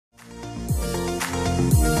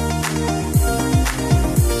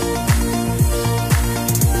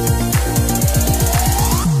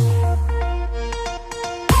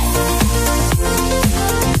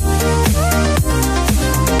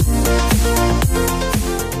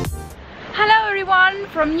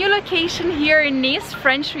from new location here in Nice,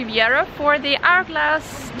 French Riviera for the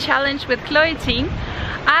Hourglass challenge with cloeting.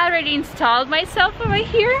 I already installed myself over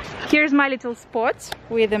here. Here's my little spot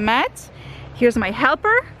with a mat. Here's my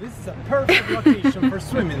helper. This is a perfect location for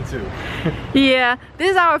swimming too. Yeah,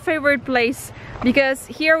 this is our favorite place because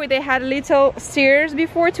here they had little stairs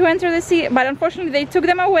before to enter the sea, but unfortunately they took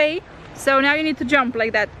them away. So now you need to jump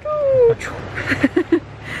like that.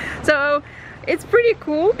 So it's pretty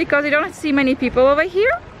cool because you don't see many people over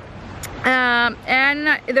here.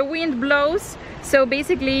 And the wind blows, so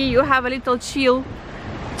basically you have a little chill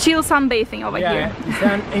sunbathing over here. It's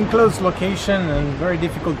an enclosed location and very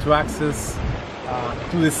difficult to access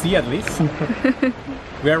to the sea at least.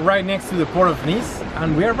 We are right next to the port of Nice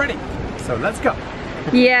and we are ready. So let's go.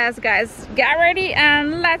 Yes guys, get ready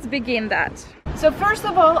and let's begin that. So first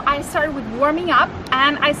of all, I started with warming up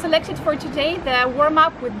and I selected for today the warm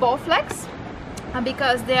up with Bowflex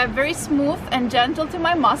because they are very smooth and gentle to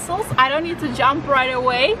my muscles. I don't need to jump right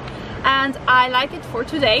away and I like it for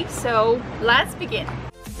today. So let's begin.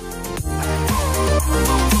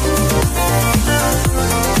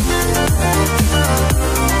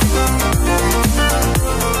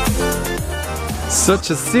 Such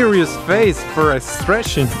a serious face for a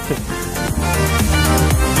stretching.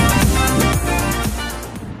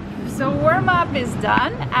 So warm up is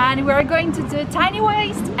done and we're going to do tiny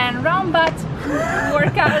waist and round butt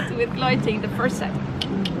workout with cloeting, the first set.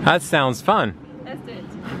 That sounds fun. Let's do it.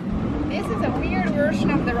 This is a weird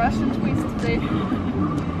version of the Russian twist today.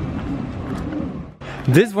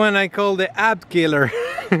 This one I call the ab killer.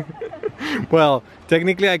 Well,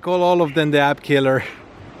 technically I call all of them the ab killer.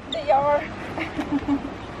 They are.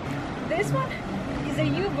 This one is a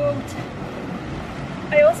U-boat.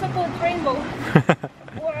 I also call it rainbow.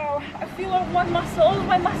 Wow, I feel all of my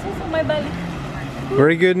muscles on my belly.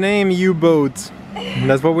 Very good name, U-boat.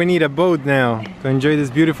 That's what we need, a boat now to enjoy this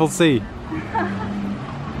beautiful sea. Okay.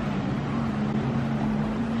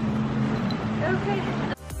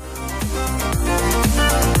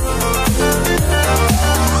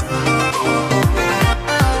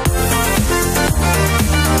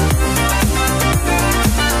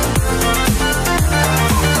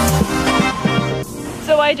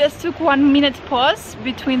 I just took 1 minute pause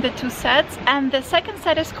between the two sets and the second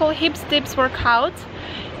set is called hips dips workout.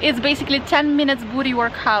 It's basically 10 minutes booty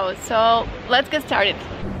workout, so let's get started.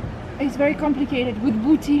 It's very complicated with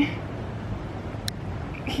booty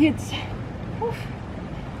hits.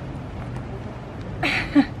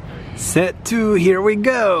 Set 2, here we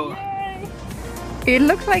go. Yay. It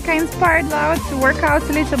looks like I inspired Lau to work out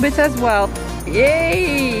a little bit as well.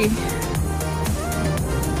 Yay!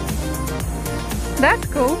 That's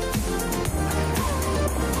cool.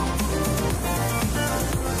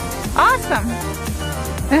 Awesome.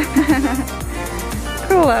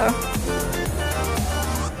 Coolo.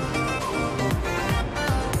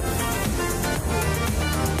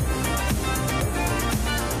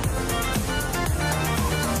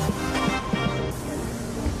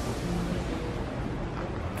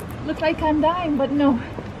 Looks like I'm dying, but no.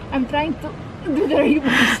 I'm trying to do the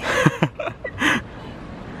reverse.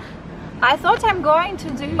 I thought I'm going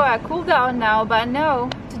to do a cool down now, but no.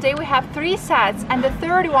 Today we have 3 sets and the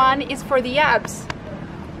third one is for the abs.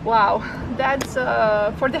 Wow, that's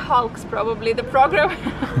for the hulks probably. The program,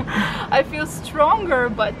 I feel stronger,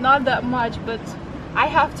 but not that much, but I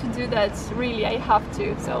have to do that, really, I have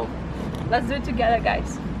to. So let's do it together,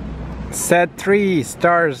 guys. Set 3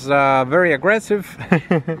 starts very aggressive.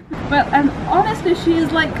 Well, and honestly,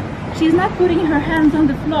 she's not putting her hands on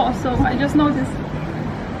the floor, so I just noticed.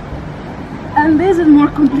 And this is more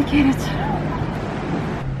complicated.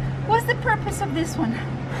 What's the purpose of this one?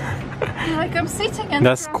 Like I'm sitting and...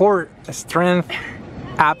 That's core strength,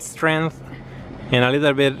 ab strength, and a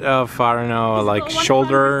little bit of, I don't know, like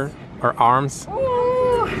shoulder or arms.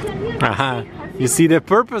 Ooh, You see the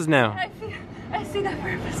purpose now. I see the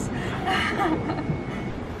purpose.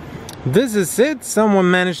 This is it.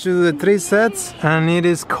 Someone managed to do the 3 sets and it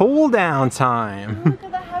is cool down time. Look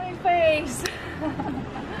at the happy face.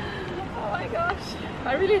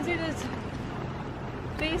 I really did it.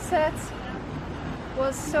 3 sets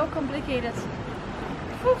was so complicated.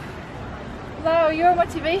 Whew. Wow, your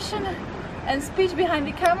motivation and speech behind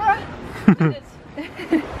the camera did it.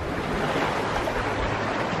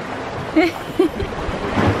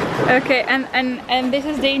 Okay, and this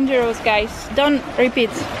is dangerous, guys. Don't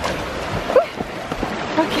repeat.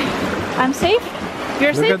 Whew. Okay, I'm safe.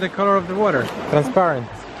 You're safe. Look at the color of the water, transparent.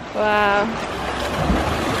 Wow.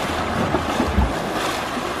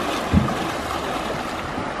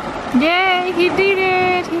 Yay, he did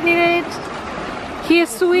it! He did it! He is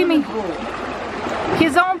swimming.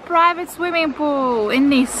 His own private swimming pool in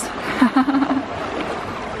Nice.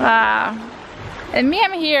 Wow. And me,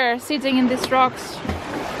 I'm here sitting in these rocks.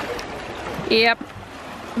 Yep,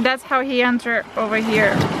 that's how he entered over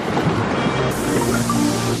here.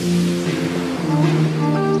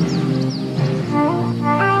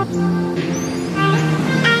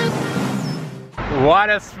 What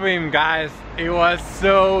a swim, guys. It was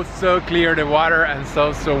so clear, the water, and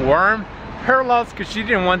so warm. Her loss because she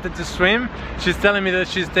didn't want to swim. She's telling me that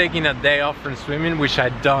she's taking a day off from swimming, which I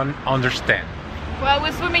don't understand. Well,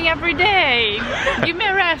 we're swimming every day. Give me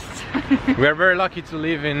a rest. We are very lucky to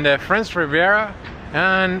live in the French Riviera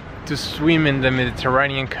and to swim in the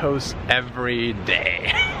Mediterranean coast every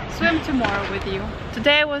day. Swim tomorrow with you.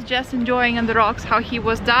 Today I was just enjoying on the rocks how he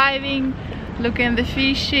was diving, looking at the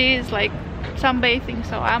fishes, like sunbathing,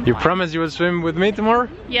 so I'm You fine. promise you will swim with me tomorrow?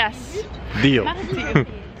 Yes. Deal.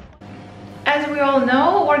 As we all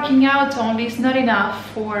know, working out only is not enough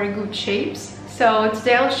for good shapes. So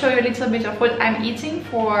today I'll show you a little bit of what I'm eating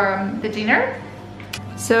for the dinner.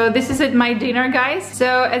 So this is my dinner, guys.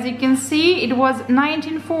 So as you can see, it was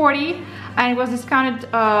 1940 and it was discounted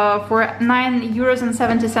for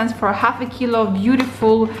 €9.70 for half a kilo of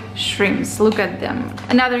beautiful shrimps. Look at them.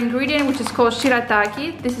 Another ingredient, which is called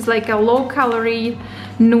shirataki. This is like a low-calorie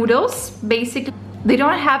noodles. Basically, they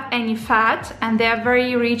don't have any fat and they are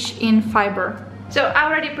very rich in fiber. So I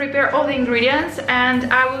already prepared all the ingredients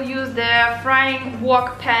and I will use the frying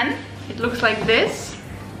wok pan. It looks like this.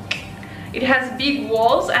 It has big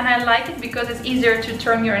walls and I like it because it's easier to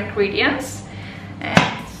turn your ingredients. And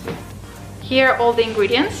here are all the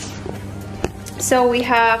ingredients. So we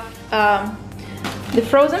have the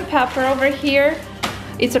frozen pepper over here.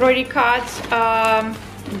 It's already cut.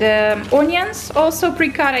 The onions also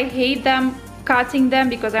pre-cut. I hate them cutting them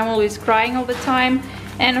because I'm always crying all the time.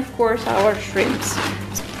 And of course our shrimps.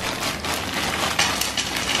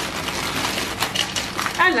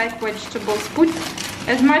 I like vegetables. Put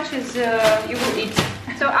as much as you will eat.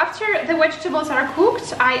 So after the vegetables are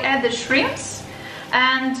cooked, I add the shrimps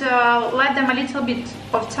and let them a little bit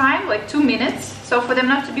of time, like 2 minutes. So for them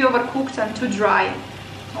not to be overcooked and too dry.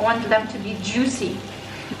 I want them to be juicy.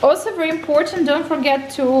 Also very important, don't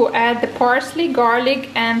forget to add the parsley,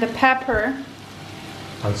 garlic and the pepper.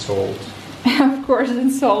 And salt. Of course,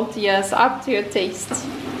 and salt, yes, up to your taste.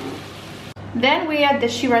 Then we add the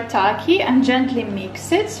shirataki and gently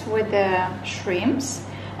mix it with the shrimps.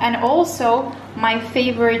 And also, my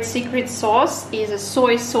favorite secret sauce is a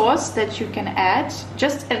soy sauce that you can add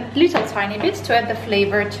just a little tiny bit to add the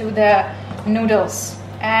flavor to the noodles.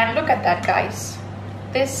 And look at that, guys.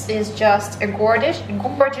 This is just a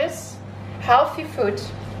gorgeous, healthy food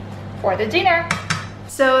for the dinner.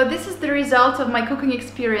 So this is the result of my cooking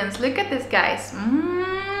experience. Look at this, guys.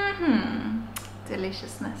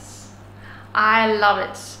 Deliciousness. I love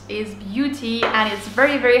it. It's beauty and it's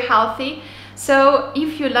very healthy. So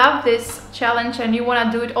if you love this challenge and you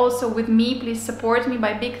want to do it also with me, please support me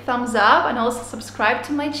by big thumbs up and also subscribe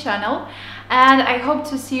to my channel. And I hope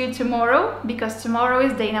to see you tomorrow, because tomorrow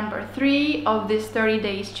is day number 3 of this 30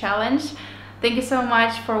 days challenge. Thank you so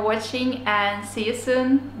much for watching and see you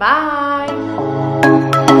soon. Bye!